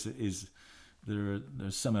festival is there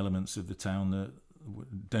are some elements of the town that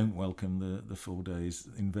don't welcome the 4 days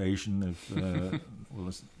invasion of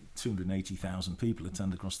there's 280,000 people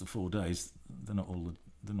attend across the 4 days. They're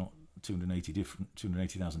not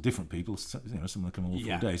 280,000 different people. Some of them come all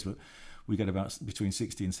 4 days, but we get about between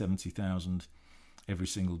 60 and 70,000 every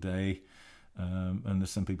single day. And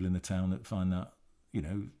there's some people in the town that find that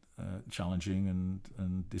challenging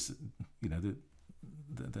and this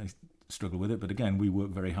they struggle with it. But again, we work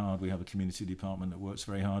very hard. We have a community department that works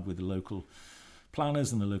very hard with the local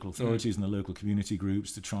planners and the local authorities and the local community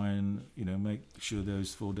groups to try and make sure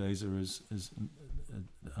those 4 days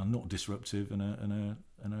are not disruptive and are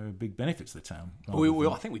a big benefit to the town.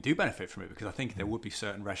 I think we do benefit from it, because I think there would be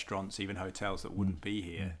certain restaurants, even hotels, that wouldn't be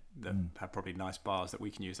here that have probably nice bars that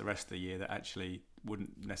we can use the rest of the year that actually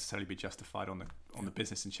wouldn't necessarily be justified on the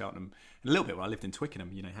business in Cheltenham. And a little bit when I lived in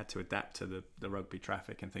Twickenham, had to adapt to the rugby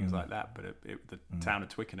traffic and things like that. But the town of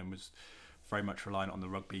Twickenham was very much reliant on the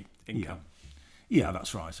rugby income. Yeah,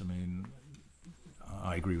 that's right. I mean,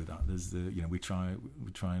 I agree with that. There's we try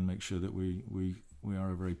and make sure that we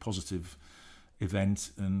are a very positive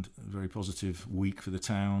event and a very positive week for the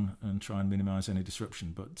town, and try and minimise any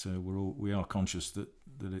disruption. But we are conscious that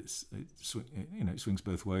it swings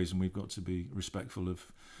both ways, and we've got to be respectful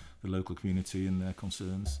of the local community and their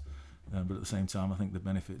concerns. But at the same time, I think the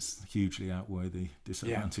benefits hugely outweigh the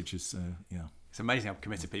disadvantages. It's amazing how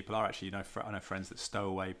committed people are. Actually, I know friends that stow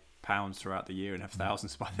away pounds throughout the year and have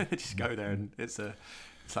thousands, but they just go there, and it's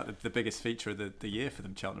like the biggest feature of the year for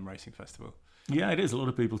them, Cheltenham Racing Festival. Yeah, it is. A lot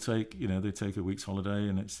of people take a week's holiday,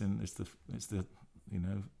 and it's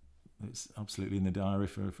absolutely in the diary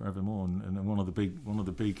forevermore. And one of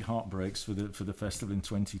the big heartbreaks for the festival in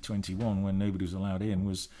 2021, when nobody was allowed in,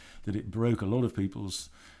 was that it broke a lot of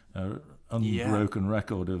people's unbroken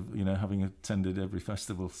record of having attended every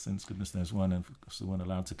festival since goodness knows when, and of course they weren't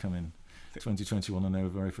allowed to come in 2021, and they were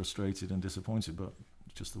very frustrated and disappointed, but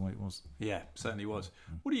it's just the way it was. Yeah, certainly was.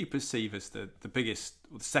 What do you perceive as the biggest,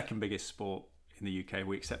 or the second biggest sport in the UK?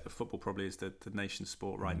 We accept that football probably is the nation's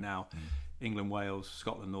sport right now. England, Wales,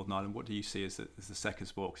 Scotland, Northern Ireland. What do you see as the second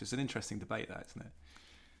sport? Because it's an interesting debate, that, isn't it?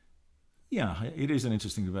 Yeah, it is an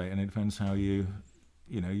interesting debate, and it depends how you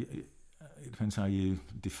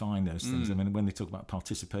define those things. I mean, when they talk about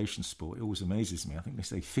participation sport, it always amazes me. I think they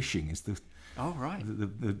say fishing is the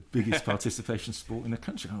biggest participation sport in the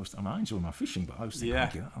country. I enjoy my fishing, but I was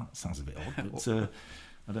thinking, that sounds a bit odd. But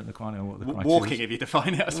I don't quite know what the criteria walking, if you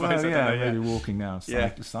define it, I suppose. Maybe walking now.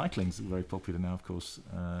 Cycling's very popular now, of course.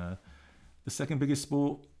 The second biggest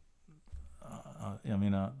sport,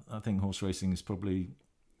 I think horse racing is probably,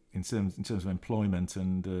 in terms of employment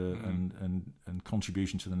and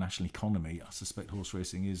contribution to the national economy, I suspect horse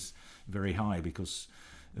racing is very high because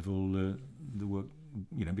of all the work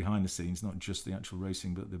behind the scenes, not just the actual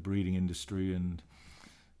racing, but the breeding industry and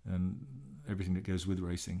everything that goes with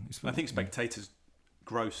racing. I think spectators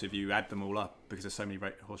gross, if you add them all up, because there's so many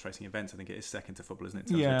horse racing events, I think it is second to football, isn't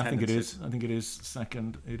it? Yeah, I think it is. I think it is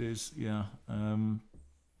second. It is, yeah. But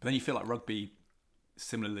then you feel like rugby,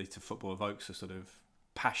 similarly to football, evokes a sort of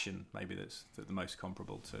passion, maybe that's the most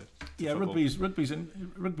comparable to football.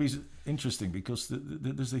 Rugby's interesting because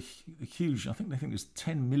there's a huge. I think there's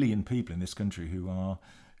 10 million people in this country who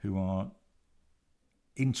are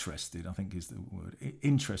interested. I think is the word,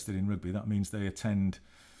 interested in rugby. That means they attend,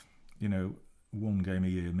 one game a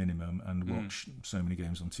year minimum and watch so many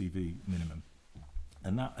games on TV minimum.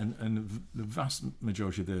 And the vast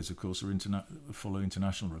majority of those, of course, are follow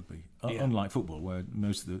international rugby. Unlike football, where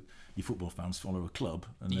most of your football fans follow a club,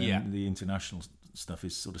 and then the international stuff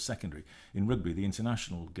is sort of secondary. In rugby, the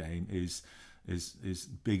international game is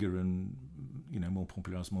bigger and more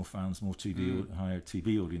popular, has more fans, more higher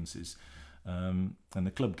TV audiences, and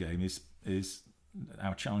the club game is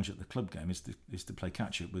our challenge at the club game is to play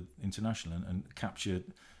catch up with international and capture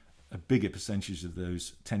a bigger percentage of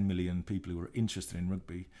those 10 million people who are interested in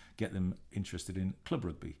rugby, get them interested in club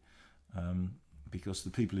rugby. Because the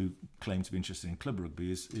people who claim to be interested in club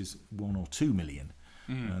rugby is 1 or 2 million.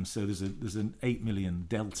 And so there's an 8 million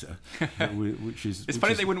delta, which is... It's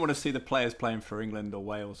funny they wouldn't want to see the players playing for England or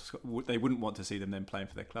Wales. They wouldn't want to see them then playing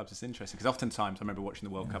for their clubs. It's interesting, because oftentimes I remember watching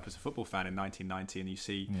the World Cup as a football fan in 1990, and you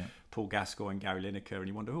see Paul Gascoigne and Gary Lineker, and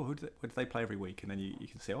you wonder, where do they play every week? And then you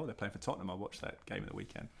can see, they're playing for Tottenham. I'll watch that game at the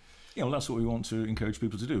weekend. Yeah, well, that's what we want to encourage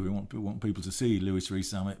people to do. We want people to see Lewis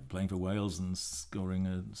Rees-Zammit playing for Wales and scoring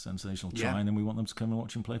a sensational try, and then we want them to come and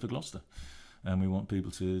watch him play for Gloucester. And we want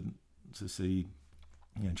people to see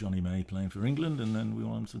Johnny May playing for England, and then we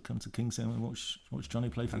want them to come to Kingsholm and watch Johnny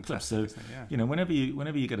play for the club. So, whenever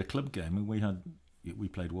you get a club game, and we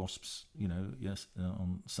played Wasps,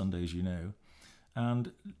 on Sundays,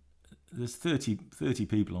 and there's 30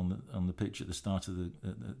 people on the pitch at the start of the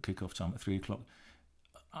kick-off time at 3:00.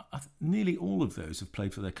 Nearly all of those have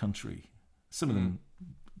played for their country. Some of them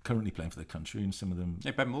currently playing for their country, and some of them...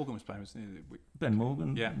 Yeah, Ben Morgan was playing, wasn't he? Ben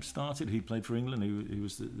Morgan started. He played for England. He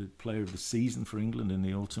was the player of the season for England in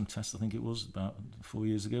the autumn test, I think it was, about 4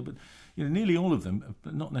 years ago. But nearly all of them,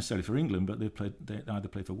 but not necessarily for England, but they either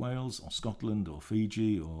played for Wales or Scotland or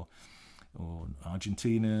Fiji or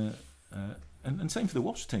Argentina, and same for the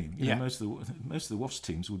Wasps team. Most of the Wasps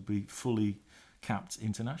teams would be fully capped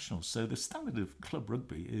internationals. So the standard of club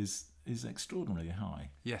rugby is extraordinarily high.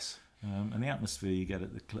 Yes. And the atmosphere you get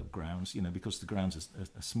at the club grounds, because the grounds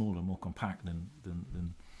are smaller, more compact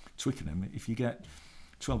than Twickenham. If you get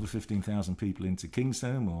 12 or 15,000 people into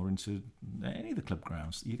Kingsholm or into any of the club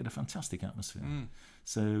grounds, you get a fantastic atmosphere.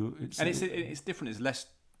 So it's different.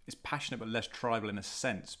 It's passionate but less tribal in a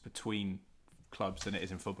sense between clubs than it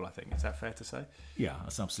is in football, I think. Is that fair to say? Yeah,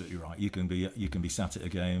 that's absolutely right. You can be sat at a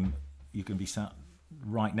game. You can be sat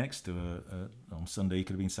right next to on Sunday. He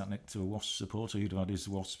could have been sat next to a Wasps supporter who'd have had his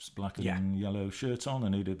Wasps black and yellow shirt on,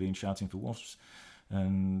 and he'd have been shouting for Wasps.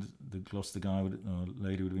 And the Gloucester guy or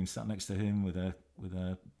lady would have been sat next to him with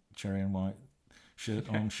a cherry and white shirt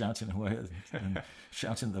on, shouting away and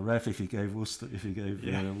shouting at the ref if he gave Wasps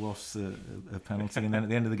a penalty. And then at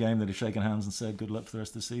the end of the game, they'd have shaken hands and said good luck for the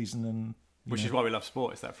rest of the season. And which is why we love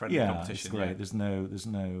sport. It's that friendly competition. Yeah, it's great. There's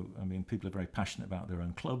no. I mean, people are very passionate about their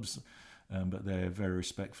own clubs. But they're very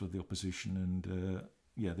respectful of the opposition, and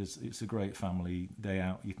it's a great family day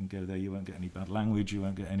out. You can go there. You won't get any bad language. You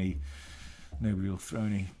won't get nobody will throw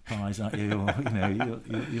any pies at you, or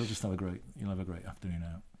you'll just have a great afternoon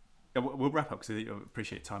out. Yeah, we'll wrap up because I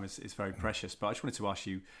appreciate time is very precious. But I just wanted to ask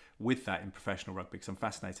you, with that in professional rugby, because I'm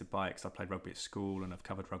fascinated by it, because I played rugby at school and I've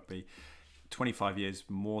covered rugby 25 years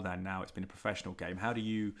more than now. It's been a professional game. How do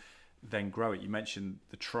you then grow it? You mentioned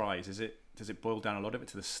the tries. Does it boil down a lot of it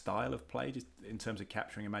to the style of play, just in terms of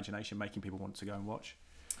capturing imagination, making people want to go and watch?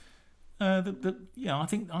 I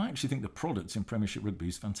actually think the product in Premiership rugby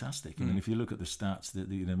is fantastic. I mean, if you look at the stats,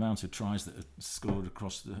 the amount of tries that are scored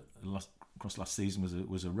across last season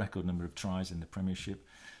was a record number of tries in the Premiership.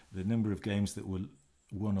 The number of games that were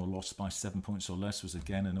won or lost by 7 points or less was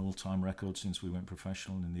again an all-time record since we went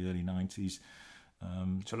professional in the early 90s.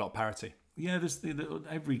 So a lot of parity. Yeah,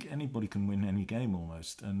 anybody can win any game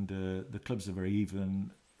almost, and the clubs are very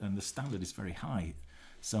even, and the standard is very high.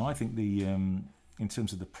 So I think in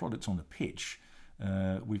terms of the product on the pitch,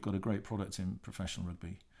 we've got a great product in professional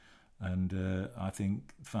rugby, and I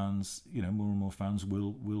think fans, more and more fans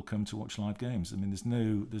will come to watch live games. I mean,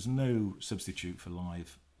 there's no substitute for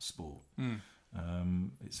live sport.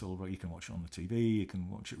 It's all right. You can watch it on the TV, you can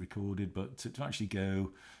watch it recorded, but to actually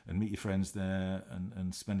go and meet your friends there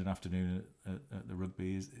and spend an afternoon at the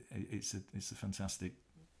rugby it's a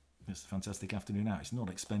fantastic afternoon out. It's not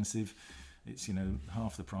expensive. It's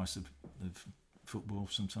half the price of football.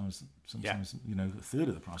 Sometimes a third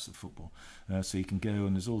of the price of football. So you can go,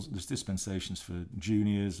 and there's dispensations for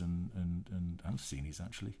juniors and seniors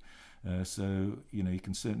actually. So you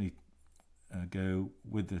can certainly go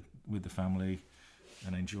with the family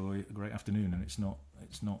and enjoy a great afternoon, and it's not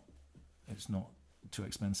too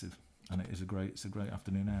expensive, and it's a great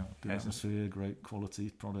afternoon out. Good atmosphere, great quality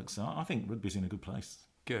products. So I think rugby's in a good place.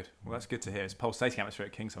 Good. Well, that's good to hear. It's a pulsating atmosphere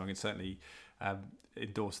at Kingsholm. I can certainly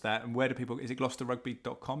endorse that. And where do people? Is it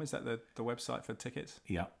GloucesterRugby.com? Is that the website for tickets?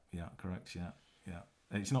 Yeah, correct. Yeah.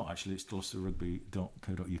 It's not actually. It's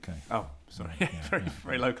GloucesterRugby.co.uk. Oh, sorry.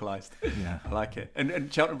 Very localised. Yeah, I like it.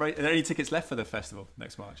 And Cheltenham, are there any tickets left for the festival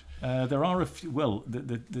next March? There are a few. Well,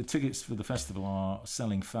 the tickets for the festival are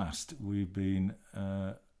selling fast. We've been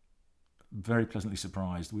very pleasantly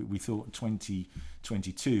surprised. We thought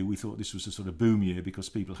 2022. We thought this was a sort of boom year because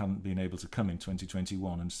people hadn't been able to come in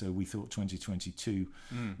 2021, and so we thought 2022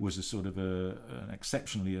 was a sort of an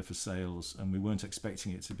exceptional year for sales, and we weren't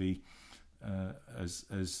expecting it to be as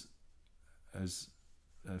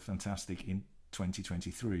fantastic in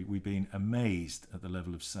 2023. We've been amazed at the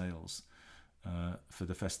level of sales for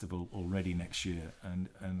the festival already next year, and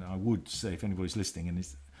I would say if anybody's listening and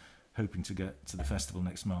is hoping to get to the festival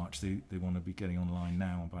next March, they want to be getting online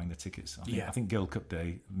now and buying the tickets. I think Girl Cup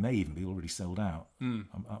Day may even be already sold out.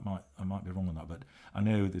 I might be wrong on that, but I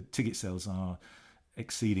know the ticket sales are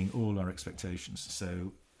exceeding all our expectations.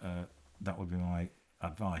 So that would be my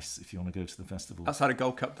advice if you want to go to the festival. Outside of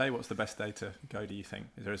Gold Cup Day, what's the best day to go, do you think?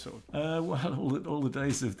 Is there a sort of... well, all the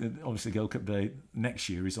days of obviously Gold Cup Day next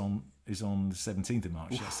year is on the 17th of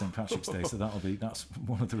March. That's St Patrick's Day, so that's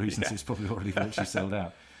one of the reasons it's probably already virtually sold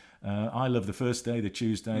out. I love the first day, the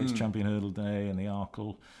Tuesday. It's Champion Hurdle Day and the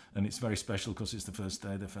Arkle, and it's very special because it's the first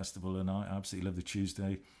day of the festival, and I absolutely love the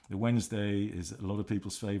Tuesday. The Wednesday is a lot of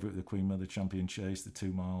people's favourite, the Queen Mother Champion Chase, the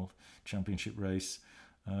 2-mile championship race.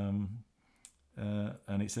 And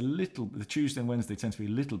it's the Tuesday and Wednesday tend to be a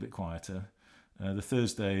little bit quieter. The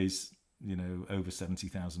Thursdays, over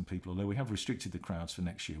 70,000 people, although we have restricted the crowds for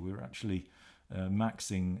next year. We're actually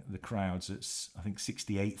maxing the crowds at, I think,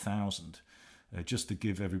 68,000. Just to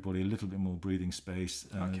give everybody a little bit more breathing space,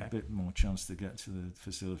 a bit more chance to get to the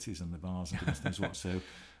facilities and the bars and things what. So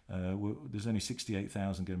there's only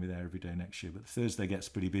 68,000 going to be there every day next year. But Thursday gets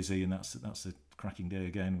pretty busy, and that's a cracking day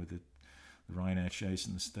again with the Ryanair Chase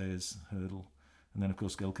and the Stayers Hurdle. And then, of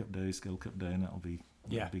course, Gold Cup Day, and that'll be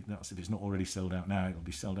that's if it's not already sold out now, it'll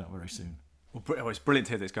be sold out very soon. Well, it's brilliant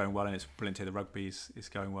to hear that it's going well, and it's brilliant to hear the rugby is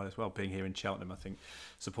going well as well. Being here in Cheltenham, I think,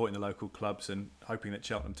 supporting the local clubs and hoping that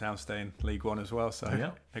Cheltenham Town stay in League One as well.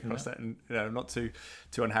 So across that, and not too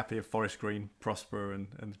unhappy if Forest Green prosper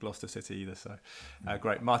and Gloucester City either. So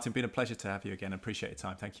great, Martin. Been a pleasure to have you again. Appreciate your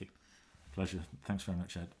time. Thank you. Pleasure. Thanks very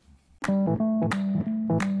much, Ed.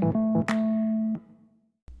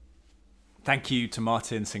 Thank you to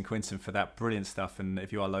Martin St Quintin for that brilliant stuff. And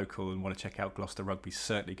if you are local and want to check out Gloucester Rugby,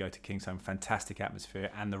 certainly go to Kingsholm. Fantastic atmosphere,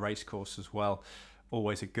 and the racecourse as well.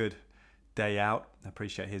 Always a good day out. I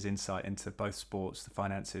appreciate his insight into both sports, the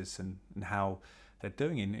finances, and how they're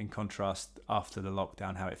doing in contrast after the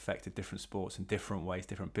lockdown, how it affected different sports in different ways,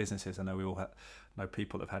 different businesses. I know we all know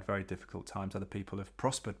people that have had very difficult times. Other people have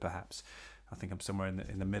prospered, perhaps. I think I'm somewhere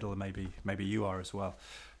in the middle, and maybe you are as well.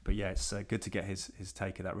 But yeah, it's good to get his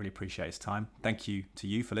take of that. Really appreciate his time. Thank you to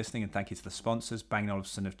you for listening, and thank you to the sponsors, Bang &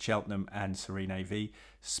 Olufsen of Cheltenham and Serene AV,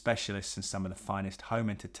 specialists in some of the finest home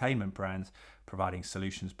entertainment brands, providing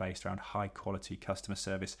solutions based around high quality customer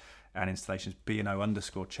service and installations.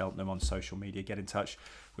 B&O_Cheltenham on social media. Get in touch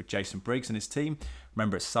with Jason Briggs and his team.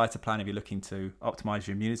 Remember, it's Cytoplan if you're looking to optimize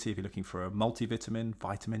your immunity, if you're looking for a multivitamin,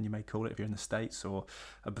 vitamin you may call it if you're in the States, or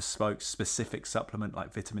a bespoke specific supplement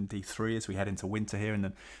like vitamin D3 as we head into winter here in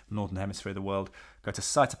the Northern Hemisphere of the world. Go to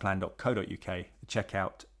cytoplan.co.uk. Check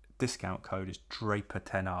out. Discount code is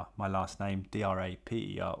Draper10R, my last name,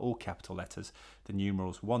 DRAPER, all capital letters, the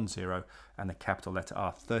numerals 10 and the capital letter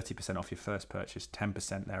R. 30% off your first purchase,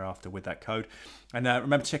 10% thereafter with that code. And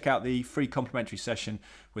remember to check out the free complimentary session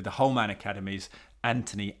with the Whole Man Academy's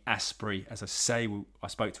Anthony Asprey. As I say, I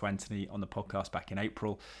spoke to Anthony on the podcast back in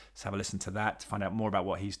April. Let's have a listen to that to find out more about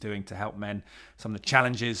what he's doing to help men, some of the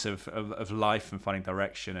challenges of life and finding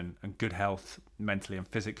direction and good health mentally and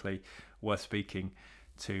physically. Worth speaking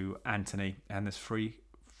to Anthony, and there's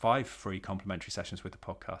 5 free complimentary sessions with the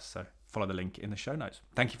podcast, so follow the link in the show notes.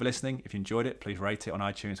 Thank you for listening. If you enjoyed it, please rate it on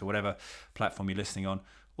iTunes or whatever platform you're listening on,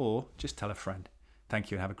 or just tell a friend.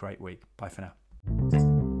 Thank you and have a great week. Bye for now.